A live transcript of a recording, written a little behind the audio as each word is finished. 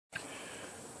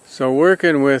So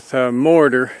working with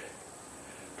mortar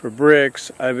for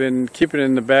bricks, I've been keeping it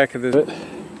in the back of this.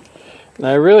 And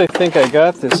I really think I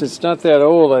got this. It's not that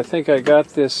old. I think I got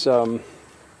this in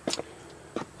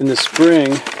the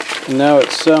spring, and now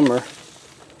it's summer.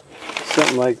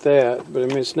 Something like that. But I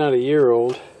mean, it's not a year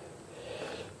old.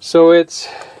 So it's,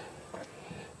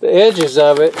 the edges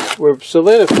of it were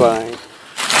solidifying.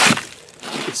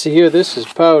 You can see here, this is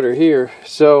powder here.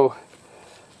 So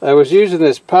I was using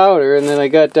this powder, and then I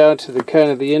got down to the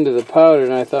kind of the end of the powder,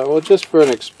 and I thought, well, just for an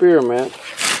experiment,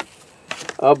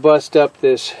 I'll bust up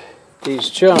these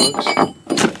chunks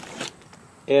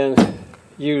and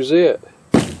use it.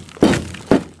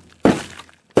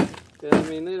 And I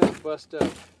mean, they don't bust up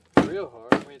real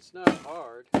hard. I mean, it's not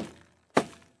hard.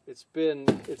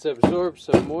 It's absorbed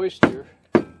some moisture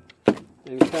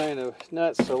and kind of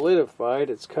not solidified.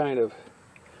 It's kind of,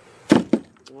 I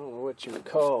don't know what you would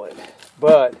call it,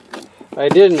 but I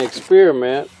did an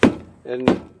experiment, and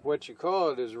what you call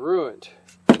it is ruined.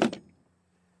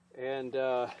 And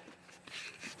I'm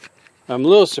a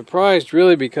little surprised,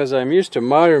 really, because I'm used to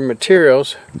modern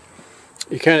materials.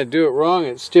 You kind of do it wrong,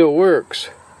 it still works.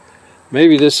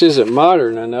 Maybe this isn't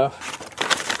modern enough.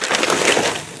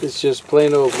 It's just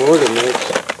plain old mortar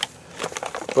mix.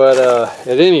 But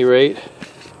at any rate,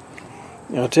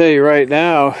 I'll tell you right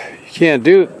now, you can't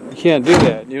do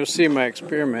that. You'll see my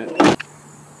experiment.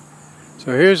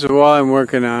 So here's the wall I'm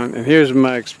working on, and here's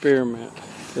my experiment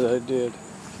that I did.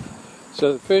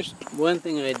 So the first one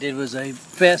thing I did was I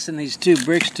fastened these two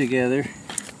bricks together,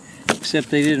 except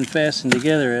they didn't fasten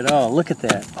together at all. Look at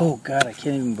that. Oh God, I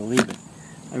can't even believe it.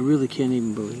 I really can't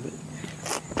even believe it.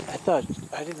 I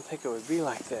didn't think it would be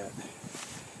like that.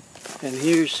 And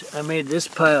I made this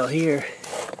pile here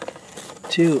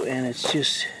too, and it's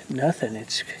just nothing.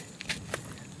 It's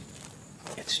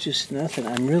just nothing.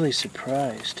 I'm really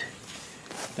surprised.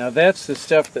 Now that's the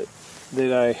stuff that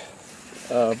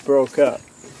I broke up.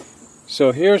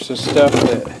 So here's the stuff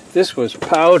this was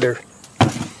powder.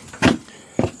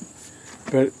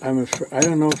 But I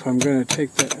don't know if I'm going to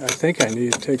take that. I think I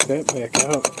need to take that back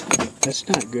out. That's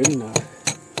not good enough.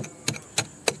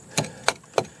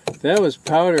 That was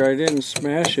powder. I didn't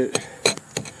smash it,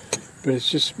 but it's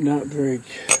just not very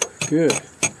good.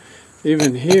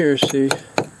 Even here, see,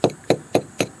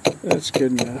 that's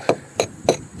good enough.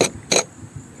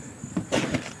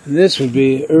 And this would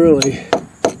be early.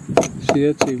 See,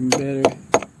 that's even better.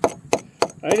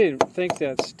 I didn't think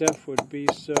that stuff would be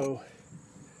so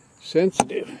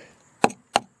sensitive.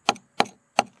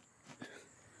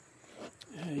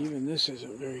 Yeah, even this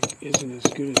isn't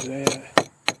as good as that.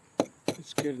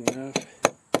 It's good enough.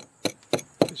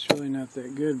 It's really not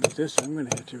that good, but this, I'm going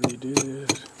to have to redo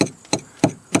this. I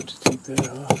have to take that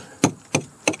off.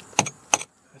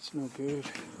 That's no good.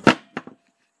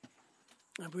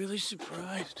 I'm really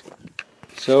surprised.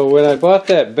 So when I bought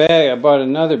that bag, I bought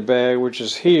another bag, which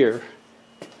is here.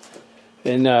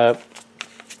 And,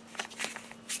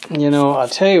 you know, I'll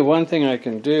tell you one thing I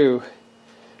can do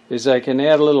is I can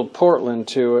add a little Portland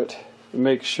to it and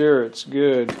make sure it's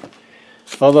good.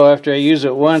 Although after I use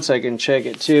it once, I can check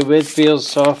it too, but it feels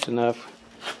soft enough.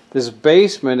 This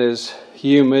basement is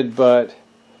humid, but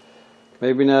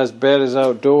maybe not as bad as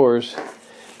outdoors.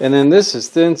 And then this is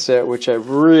thin set, which I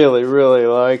really, really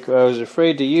like. I was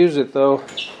afraid to use it though,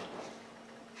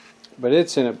 but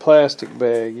it's in a plastic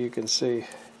bag, you can see.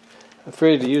 I'm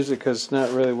afraid to use it because it's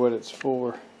not really what it's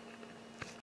for.